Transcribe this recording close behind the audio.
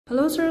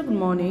Hello sir, good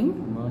morning.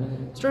 Good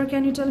morning. Sir,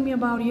 can you tell me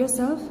about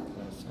yourself?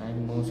 Yes, I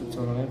am Mausuf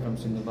Chaulagain from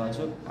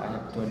Mausuf. I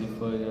have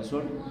 24 years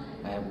old.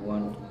 I have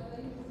one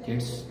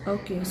kids.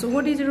 Okay, so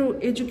what is your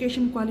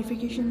education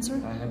qualification,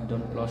 sir? I have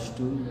done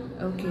 +2.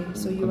 Okay,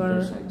 so in you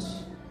are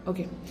science.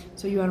 okay.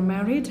 So you are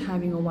married,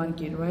 having a one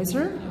kid, right,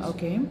 sir? Yes.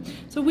 Okay.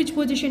 So which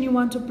position you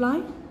want to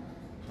apply?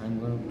 I'm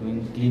going to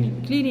doing cleaning.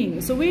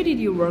 Cleaning. So where did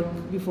you work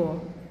before?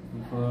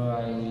 Before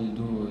I will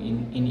do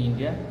in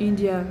India.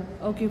 India.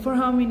 Okay. For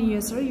how many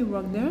years, sir? You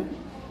worked there?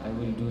 I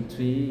will do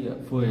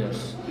 4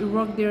 years. You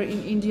worked there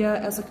in India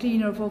as a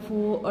cleaner for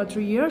 4 or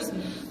 3 years.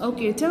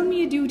 Okay. Tell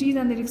me your duties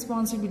and the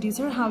responsibilities,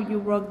 sir. How you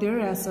work there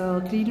as a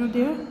cleaner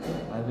there?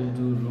 I will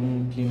do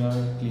room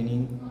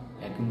cleaning,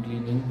 vacuum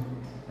cleaning,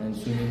 and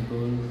swimming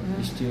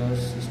pool,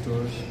 stairs,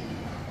 stores,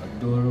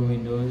 door,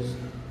 windows.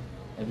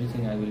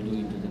 Everything I will do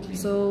into the cleaning.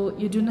 So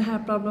you do not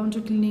have problem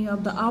to cleaning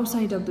up the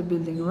outside of the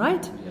building,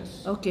 right?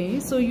 Yes. Okay.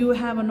 So you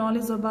have a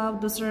knowledge about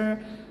the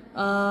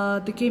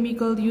the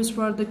chemical used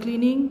for the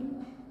cleaning.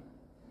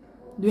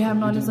 Do you have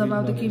knowledge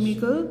about the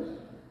chemical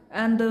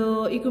and the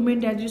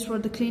equipment that used for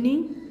the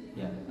cleaning?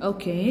 Yeah.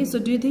 Okay. So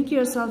do you think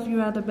yourself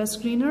you are the best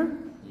cleaner?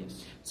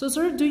 Yes. So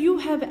sir, do you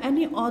have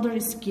any other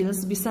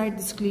skills besides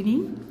this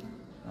cleaning?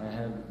 I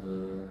have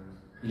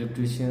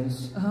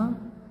electricians,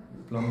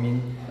 plumbing,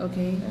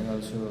 okay, and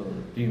also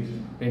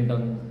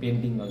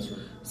painting also.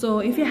 So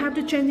if you have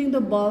to changing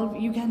the bulb,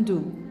 you can do.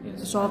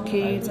 Yes.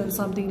 Sockets and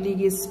something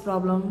leakage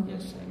problem.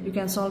 Yes. You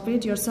can solve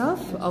it yourself.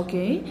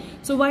 Okay.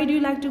 So why do you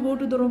like to go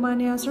to the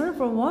Romania, sir?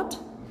 For what?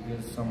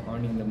 Because some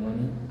earning the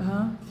money.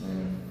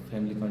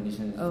 Family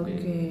conditions.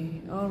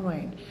 Okay. All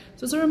right.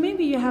 So sir,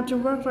 maybe you have to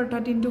work for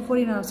 13 to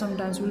 14 hours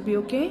sometimes. Will be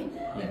okay?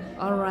 Yeah.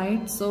 All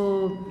right. So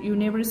you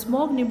never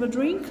smoke, never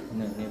drink?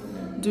 No,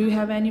 never. Do you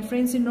have any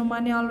friends in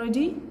Romania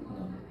already?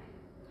 No.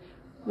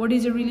 What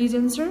is your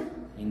religion, sir?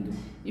 Hindu.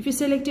 If you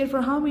selected,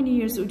 for how many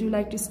years would you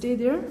like to stay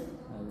there?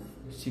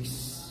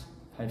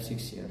 5,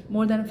 6 years.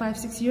 More than 5,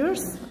 6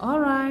 years?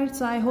 Alright,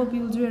 so I hope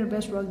you'll do your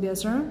best work there,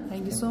 sir.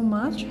 Thank you so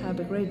much. Have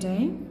a great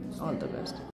day. All the best.